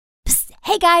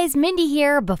Hey guys, Mindy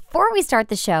here. Before we start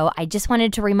the show, I just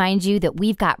wanted to remind you that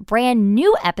we've got brand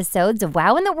new episodes of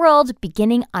Wow in the World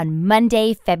beginning on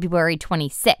Monday, February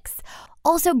 26th.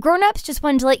 Also, grown-ups, just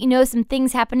wanted to let you know some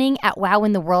things happening at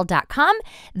wowintheworld.com.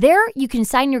 There, you can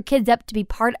sign your kids up to be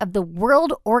part of the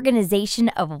World Organization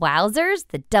of Wowzers,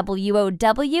 the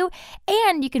WOW,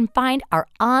 and you can find our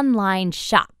online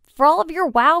shop for all of your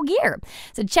wow gear.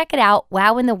 So check it out,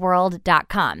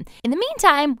 wowintheworld.com. In the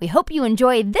meantime, we hope you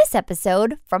enjoyed this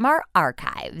episode from our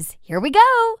archives. Here we go.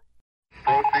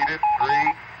 Proceeded,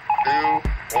 3, 2,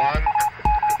 1,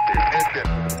 ignition.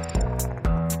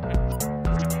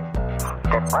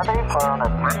 Get ready for an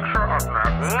adventure of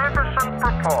magnificent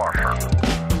proportions.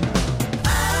 I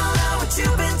don't know what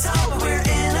you've been told, but we're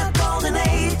in a golden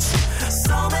age.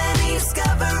 So many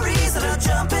discoveries that are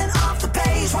jumping off the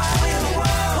page. Wow in the world.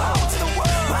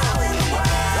 Wow in the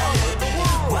world.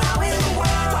 Wow in the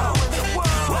world.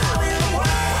 Wow in the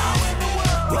world.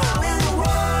 Wow in the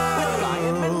world. With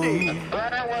Lion Mindy.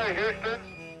 Right away, Houston.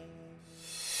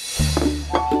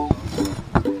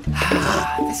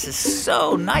 This is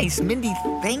so nice. Mindy,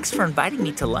 thanks for inviting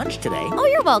me to lunch today. Oh,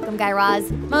 you're welcome, Guy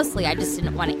Raz. Mostly, I just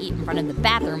didn't want to eat in front of the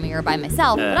bathroom mirror by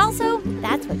myself. But also,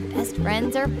 that's what best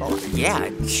friends are for. Yeah,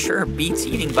 it sure beats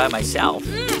eating by myself.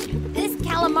 This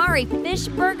calamari fish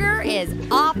burger is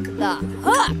off the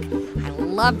hook. I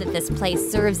love that this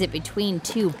place serves it between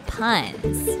two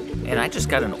puns. And I just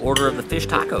got an order of the fish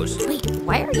tacos. Wait,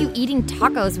 why are you eating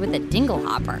tacos with a dingle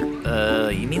hopper?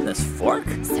 You mean this fork?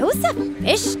 So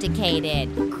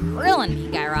sophisticated. Grilling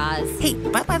me, Guy Raz. Hey,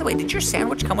 by the way, did your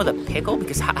sandwich come with a pickle?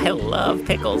 Because I love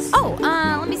pickles. Oh,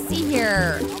 let me see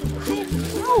here.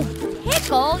 Oh,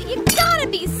 pickle? You gotta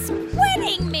be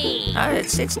squinting me.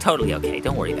 It's totally okay.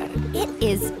 Don't worry about it. It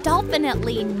is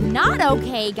definitely not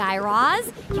okay, Guy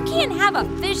Raz. You can't have a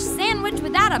fish sandwich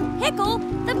without a pickle.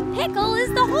 The pickle is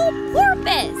the whole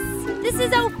purpose. This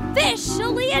is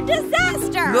officially a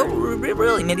disaster. No,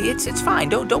 really, Mindy, it's fine.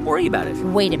 Don't worry about it.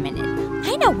 Wait a minute.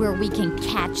 I know where we can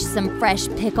catch some fresh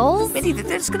pickles. Mindy,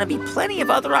 there's going to be plenty of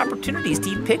other opportunities to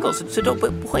eat pickles. So don't.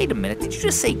 But wait a minute. Did you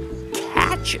just say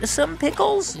catch some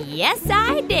pickles? Yes,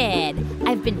 I did.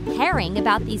 I've been hearing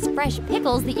about these fresh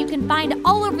pickles that you can find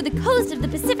all over the coast of the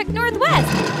Pacific Northwest.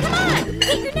 Come on,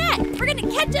 get your net. We're going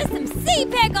to catch us some sea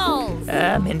pickles.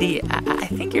 Mindy, I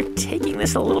think you're taking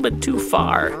this a little bit too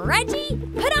far. Reggie,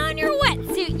 put on your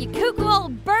wetsuit, you cuckoo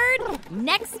old bird.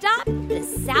 Next stop, the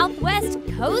southwest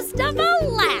coast of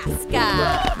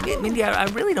Alaska. Mindy, I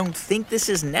really don't think this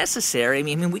is necessary. I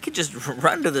mean, we could just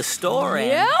run to the store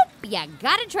and... Nope. You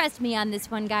gotta trust me on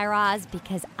this one, Guy Raz,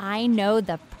 because I know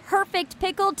the perfect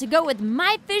pickle to go with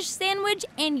my fish sandwich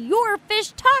and your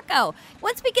fish taco.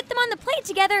 Once we get them on the plate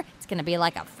together, it's gonna be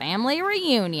like a family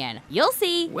reunion. You'll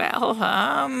see. Well,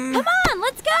 Come on,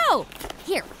 let's go.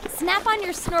 Here, snap on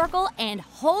your snorkel and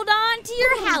hold on to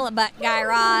your halibut, Guy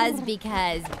Raz,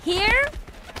 because here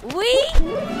we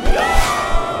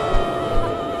go.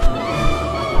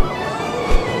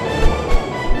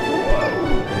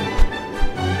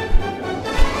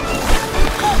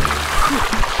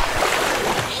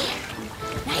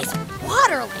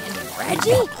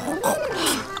 Reggie?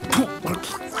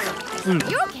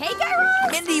 You okay, Guy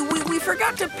Raz? Mindy, we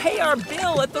forgot to pay our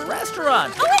bill at the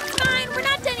restaurant. Oh, it's fine. We're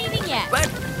not done eating yet.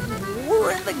 But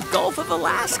we're in the Gulf of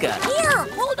Alaska. Here,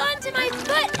 hold on to my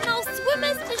foot and I'll swim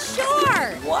us to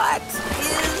shore. What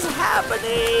is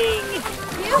happening?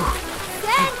 You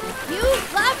said you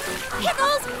love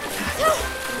pickles, so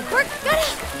we're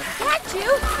gonna catch you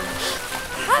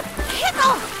a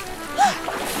pickle.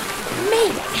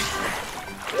 Mate.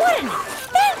 What an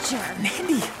adventure!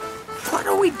 Mindy, what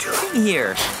are we doing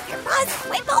here? Here, Buzz,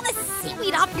 wipe all the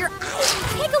seaweed off your eyes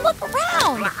and take a look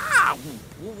around. Ah,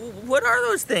 what are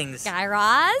those things? Guy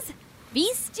Raz,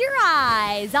 feast your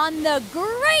eyes on the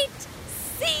great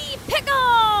Sea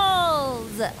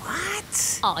Pickles!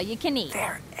 What? All you can eat.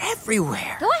 They're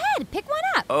everywhere. Go ahead, pick one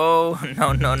up. Oh,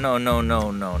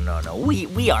 no.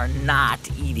 We are not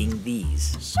eating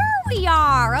these. Sure we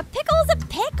are. A pickle's a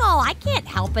pickle. I can't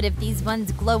help it if these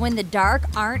ones glow in the dark,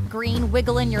 aren't green,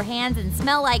 wiggle in your hands, and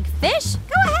smell like fish.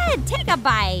 Go ahead, take a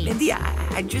bite. Mindy,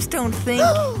 I just don't think...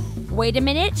 Wait a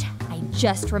minute. I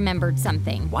just remembered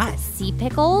something. What? Sea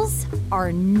pickles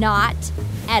are not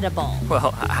edible.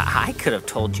 Well, I could have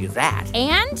told you that.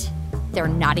 And they're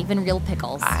not even real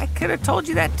pickles. I could have told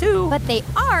you that, too. But they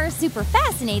are super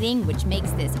fascinating, which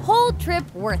makes this whole trip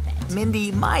worth it.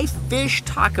 Mindy, my fish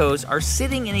tacos are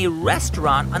sitting in a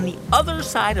restaurant on the other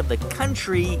side of the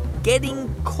country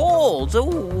getting cold. So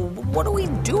what are we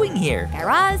doing here? Guy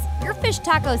Raz, your fish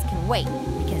tacos can wait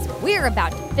because we're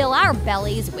about to fill our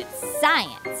bellies with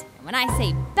science. And when I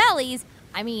say bellies,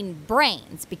 I mean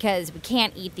brains, because we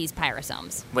can't eat these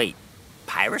pyrosomes. Wait,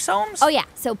 pyrosomes? Oh, yeah.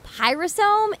 So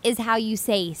pyrosome is how you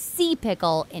say sea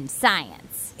pickle in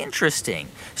science. Interesting.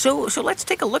 So let's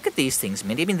take a look at these things,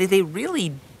 Mindy. I mean, they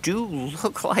really do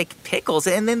look like pickles,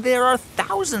 and then there are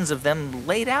thousands of them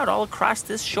laid out all across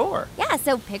this shore. Yeah,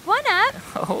 so pick one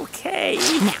up. Okay.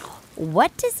 Now,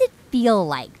 what does it feel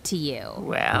like to you?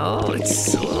 Well,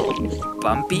 it's a little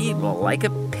bumpy, well, like a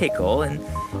pickle,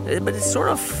 but it's sort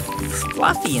of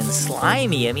fluffy and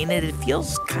slimy. I mean, it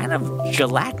feels kind of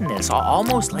gelatinous,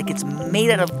 almost like it's made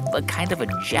out of a kind of a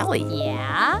jelly.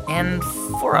 Yeah? And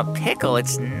for a pickle,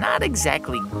 it's not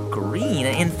exactly green.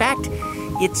 In fact,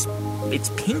 it's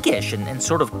pinkish and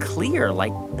sort of clear,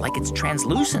 like it's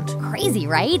translucent. Crazy,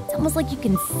 right? It's almost like you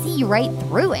can see right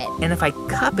through it. And if I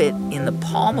cup it in the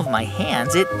palm of my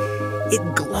hands, it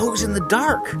glows in the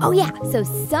dark. Oh, yeah. So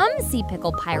some sea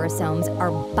pickle pyrosomes are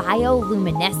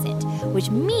bioluminescent, which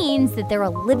means that they're a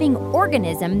living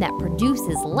organism that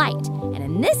produces light. And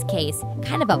in this case,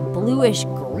 kind of a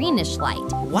bluish-greenish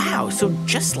light. Wow, so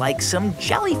just like some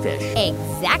jellyfish.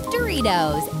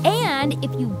 Exactoritos. And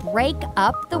if you break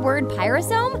up the word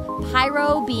pyrosome,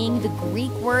 pyro being the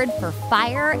Greek word for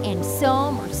fire and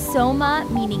some or soma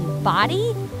meaning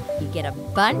body, you get a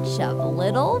bunch of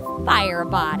little fire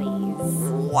bodies.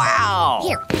 Wow.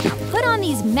 Here, now put on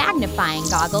these magnifying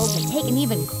goggles and take an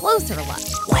even closer look.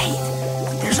 Wait,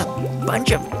 there's a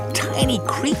bunch of tiny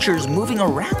creatures moving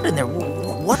around in there.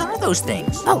 What are those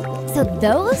things? Oh, so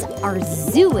those are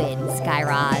zooids, Guy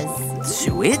Raz.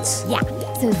 Zooids? Yeah,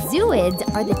 so zooids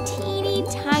are the teeny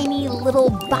tiny little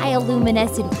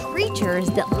bioluminescent creatures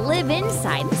that live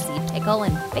inside the sea pickle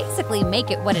and basically make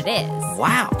it what it is.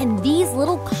 Wow. And these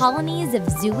little colonies of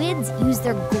zooids use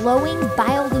their glowing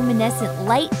bioluminescent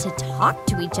light to talk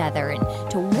to each other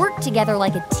and to work together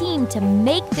like a team to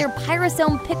make their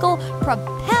pyrosome pickle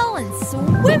propel and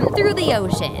swim through the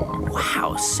ocean.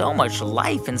 Wow, so much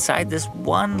life inside this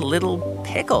one little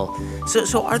pickle.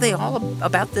 So are they all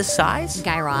about this size?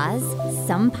 Guy Raz,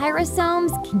 some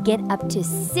pyrosomes can get up to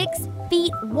 6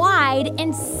 feet wide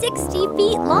and 60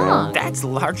 feet long. That's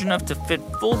large enough to fit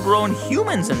full-grown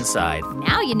humans inside.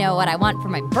 Now you know what I want for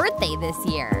my birthday this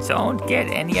year. Don't get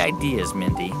any ideas,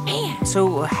 Mindy. Man.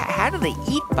 So how do they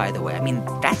eat, by the way? I mean,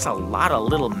 that's a lot of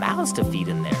little mouths to feed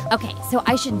in there. Okay, so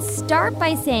I should start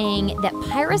by saying that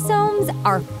pyrosomes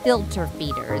are filter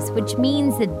feeders, which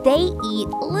means that they eat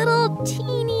little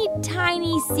teeny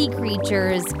tiny sea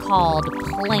creatures called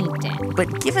plankton.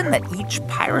 But given that each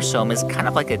pyrosome is kind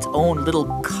of like its own little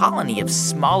colony of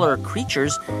smaller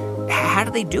creatures, how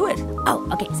do they do it? Oh,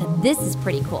 okay, so this is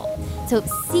pretty cool. So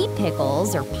sea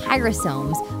pickles, or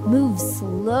pyrosomes, move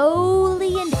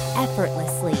slowly and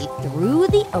effortlessly through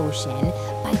the ocean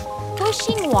by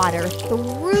pushing water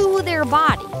through their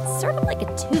bodies, sort of like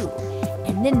a tube.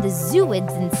 And then the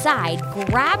zooids inside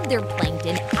grab their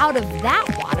plankton out of that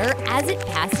water as it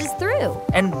passes through.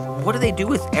 And what do they do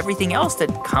with everything else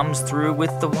that comes through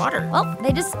with the water? Well,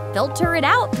 they just filter it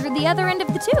out through the other end of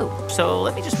the tube. So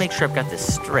let me just make sure I've got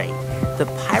this straight. The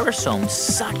pyrosomes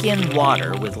suck in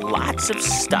water with lots of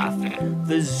stuff.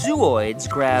 The zooids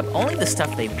grab only the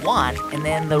stuff they want, and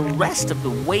then the rest of the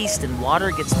waste and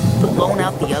water gets blown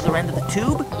out the other end of the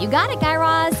tube? You got it, Guy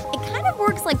Raz. It kind of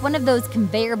works like one of those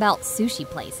conveyor belt sushi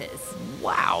places.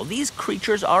 Wow, these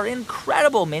creatures are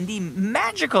incredible, Mindy.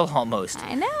 Magical almost.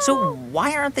 I know. So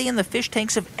why aren't they in the fish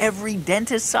tanks of every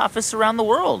dentist's office around the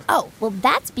world? Oh, well,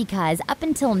 that's because up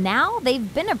until now,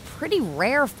 they've been a pretty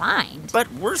rare find.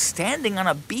 But we're standing on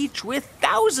a beach with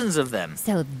thousands of them.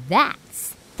 So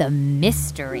that's the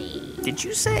mystery. Did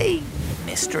you say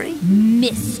mystery?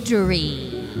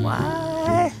 Mystery. What?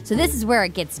 So this is where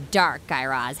it gets dark, Guy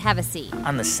Raz. Have a seat.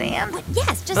 On the sand?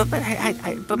 Yes, just...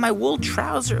 But my wool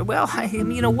trouser, well,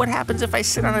 what happens if I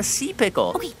sit on a sea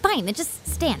pickle? Okay, fine, then just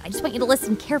stand. I just want you to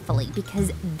listen carefully,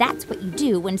 because that's what you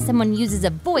do when someone uses a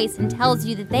voice and tells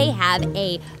you that they have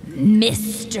a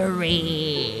mystery.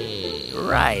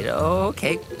 Right,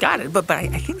 okay, got it. But I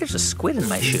think there's a squid in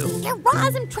my shoe. Yeah,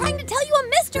 Roz, I'm trying to tell you a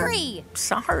mystery.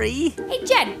 Sorry. Hey,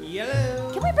 Jen. Yo.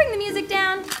 Can we bring the music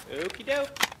down? Okie doke.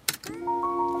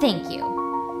 Thank you.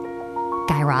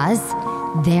 Guy Raz,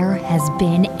 there has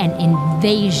been an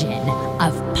invasion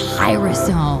of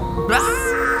pyrosomes.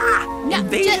 Ah! No,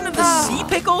 Invasion of the sea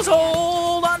pickles?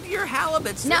 Hold on to your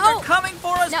halibuts. No. They're coming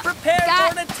for us. No, Prepare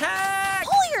God. for an attack.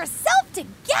 Pull yourself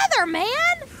together,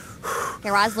 man. Guy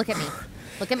Raz, look at me.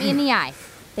 Look at me in the eye.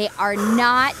 They are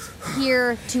not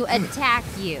here to attack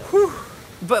you.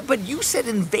 But you said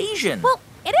invasion. Well,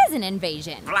 it is an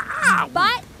invasion. Ah!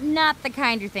 But not the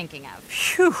kind you're thinking of.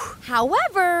 Phew.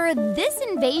 However, this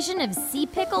invasion of sea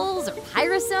pickles or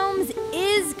pyrosomes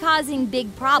is causing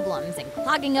big problems and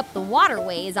clogging up the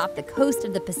waterways off the coast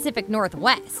of the Pacific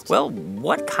Northwest. Well,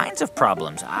 what kinds of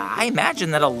problems? I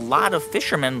imagine that a lot of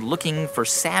fishermen looking for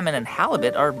salmon and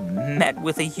halibut are met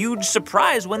with a huge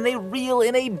surprise when they reel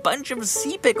in a bunch of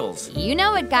sea pickles. You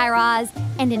know it, Guy Raz.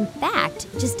 And in fact,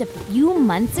 just a few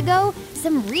months ago,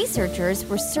 some researchers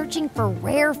were searching for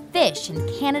rare fish in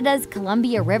Canada's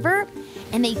Columbia River,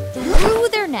 and they threw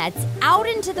their nets out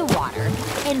into the water.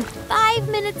 And 5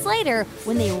 minutes later,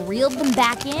 when they reeled them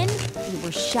back in, they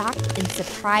were shocked and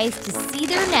surprised to see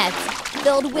their nets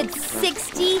filled with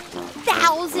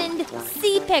 60,000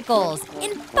 sea pickles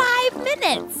in 5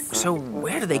 minutes. So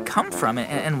where do they come from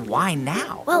and why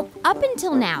now? Well, up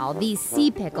until now, these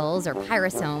sea pickles or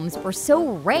pyrosomes were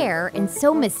so rare and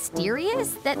so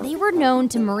mysterious that they were known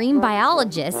to marine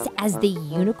biologists as the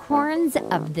unicorns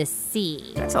of the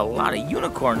sea. That's a lot of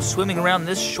unicorns swimming around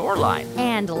this shoreline.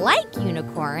 And like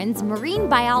unicorns, marine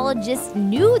biologists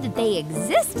knew that they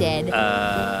existed,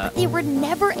 but they were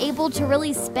never able to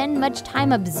really spend much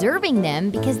time observing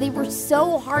them because they were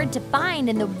so hard to find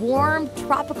in the warm,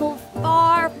 tropical,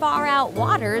 far, far out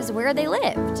waters where they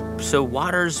lived. So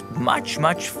waters much,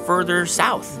 much further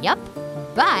south. Yep,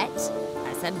 but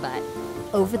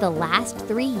over the last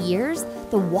 3 years,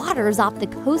 the waters off the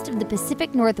coast of the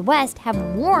Pacific Northwest have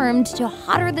warmed to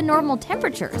hotter than normal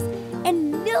temperatures.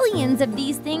 And millions of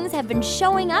these things have been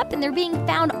showing up, and they're being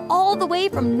found all the way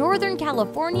from Northern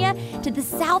California to the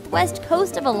southwest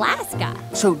coast of Alaska.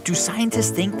 So do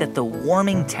scientists think that the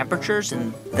warming temperatures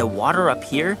in the water up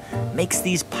here makes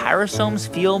these pyrosomes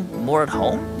feel more at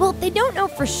home? Well, they don't know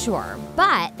for sure,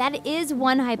 but that is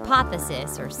one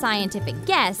hypothesis or scientific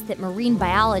guess that marine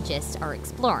biologists are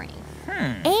exploring.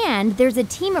 And there's a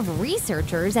team of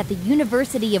researchers at the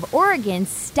University of Oregon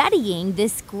studying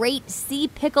this great sea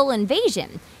pickle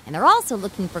invasion. And they're also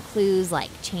looking for clues like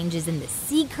changes in the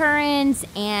sea currents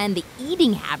and the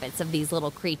eating habits of these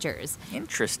little creatures.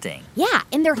 Interesting. Yeah,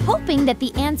 and they're hoping that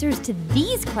the answers to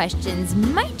these questions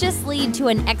might just lead to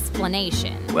an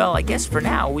explanation. Well, I guess for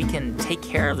now we can take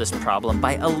care of this problem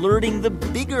by alerting the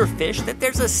bigger fish that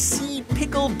there's a sea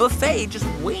pickle buffet just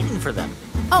waiting for them.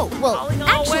 Oh, well, Calling all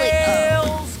actually...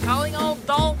 whales! Calling all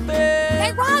dolphins!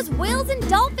 Guy Raz, whales and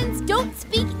dolphins don't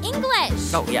speak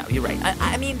English. Oh, yeah, you're right.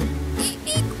 I mean...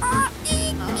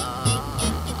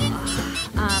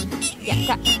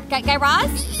 Guy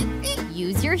Raz,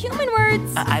 use your human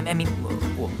words. I mean,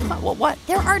 what?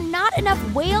 There are not enough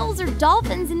whales or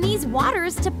dolphins in these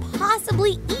waters to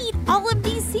possibly eat all of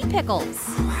these sea pickles.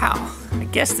 Wow, I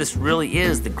guess this really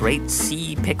is the great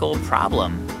sea pickle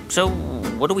problem. So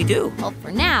what do we do? Well,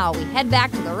 for now, we head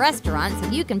back to the restaurant so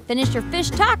you can finish your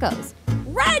fish tacos.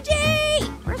 Reggie!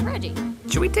 Where's Reggie?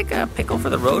 Should we take a pickle for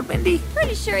the road, Mindy?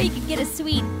 Pretty sure you could get a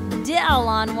sweet dill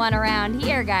on one around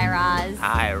here, Guy Raz.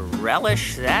 I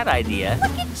relish that idea.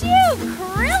 Look at you,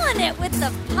 grilling it with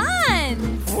the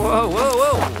puns.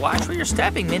 Whoa. Watch where you're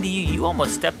stepping, Mindy. You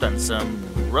almost stepped on some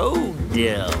road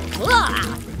dill.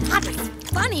 Ugh, that's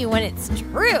funny when it's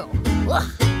true.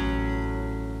 Ugh.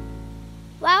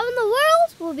 Wow in the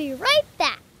World will be right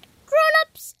back.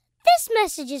 Grown-ups, this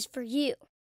message is for you.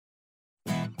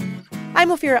 I'm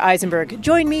Ophira Eisenberg.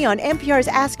 Join me on NPR's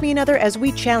Ask Me Another as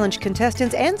we challenge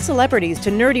contestants and celebrities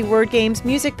to nerdy word games,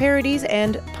 music parodies,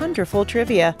 and punderful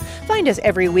trivia. Find us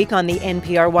every week on the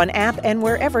NPR One app and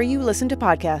wherever you listen to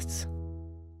podcasts.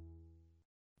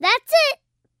 That's it.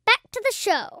 Back to the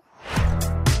show.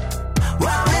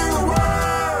 Wow in the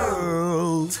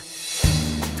world.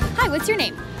 Hi, what's your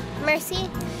name? Mercy?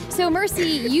 So, Mercy,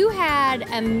 you had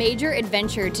a major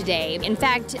adventure today. In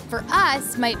fact, for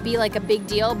us, might be like a big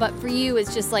deal, but for you,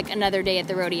 it's just like another day at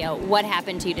the rodeo. What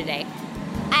happened to you today?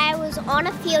 I was on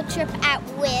a field trip at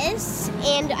Wiz,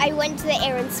 and I went to the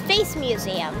Air and Space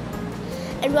Museum.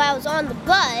 And while I was on the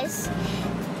bus,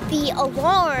 the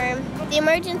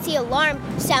emergency alarm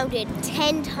sounded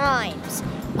 10 times.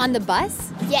 On the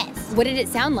bus? Yes. What did it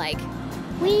sound like?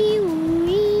 Wee,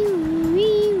 wee,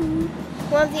 wee.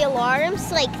 One of the alarms,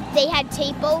 they had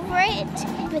tape over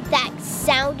it, but that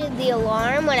sounded the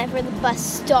alarm whenever the bus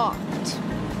stopped.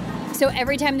 So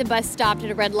every time the bus stopped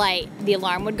at a red light, the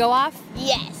alarm would go off?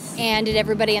 Yes. And did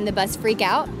everybody on the bus freak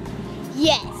out?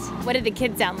 Yes. What did the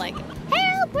kids sound like?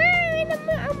 Help, we're in an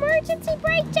emergency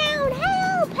breakdown.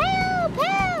 Help, help,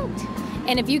 help.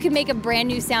 And if you could make a brand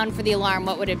new sound for the alarm,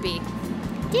 what would it be?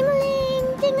 Ding-a-ling,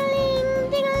 ding-a-ling,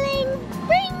 ding-a-ling,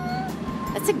 ring.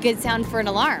 That's a good sound for an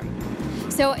alarm.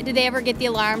 So did they ever get the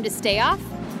alarm to stay off?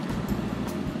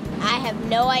 I have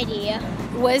no idea.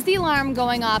 Was the alarm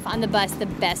going off on the bus the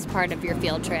best part of your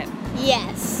field trip?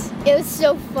 Yes. It was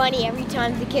so funny every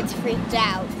time the kids freaked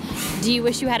out. Do you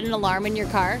wish you had an alarm in your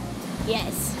car?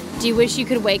 Yes. Do you wish you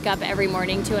could wake up every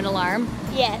morning to an alarm?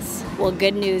 Yes. Well,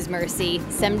 good news, Mercy.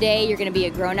 Someday you're going to be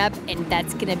a grown-up, and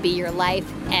that's going to be your life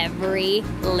every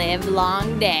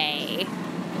live-long day.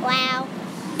 Wow.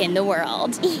 In the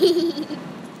world.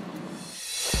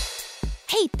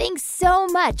 Hey, thanks so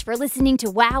much for listening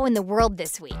to Wow in the World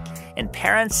this week. And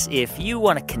parents, if you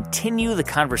want to continue the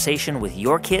conversation with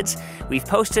your kids, we've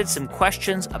posted some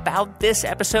questions about this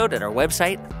episode at our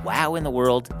website,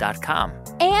 wowintheworld.com.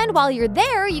 And while you're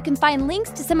there, you can find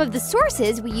links to some of the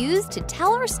sources we used to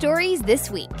tell our stories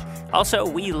this week. Also,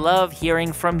 we love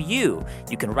hearing from you.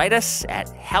 You can write us at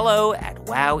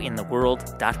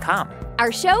hello@wowintheworld.com.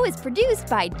 Our show is produced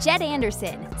by Jed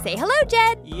Anderson. Say hello,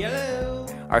 Jed. Hello.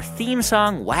 Our theme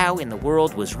song, Wow in the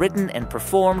World, was written and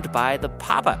performed by The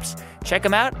Pop-Ups. Check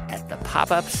them out at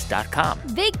thepopups.com.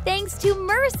 Big thanks to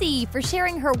Mercy for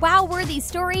sharing her wow-worthy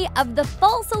story of the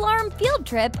false alarm field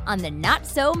trip on the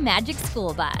Not-So-Magic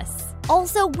School Bus.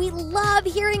 Also, we love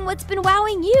hearing what's been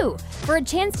wowing you. For a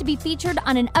chance to be featured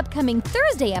on an upcoming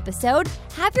Thursday episode,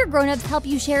 have your grown-ups help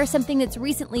you share something that's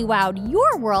recently wowed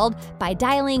your world by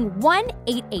dialing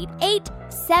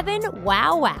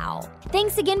 1-888-7-WOW-WOW.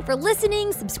 Thanks again for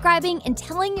listening, subscribing, and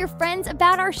telling your friends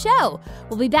about our show.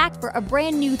 We'll be back for a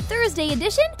brand new Thursday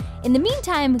edition. In the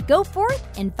meantime, go forth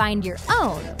and find your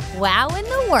own wow in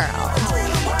the world.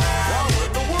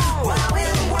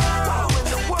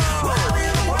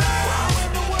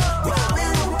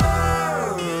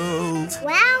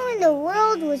 Wow in the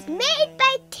World was made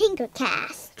by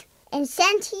Tinkercast and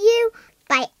sent to you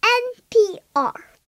by NPR.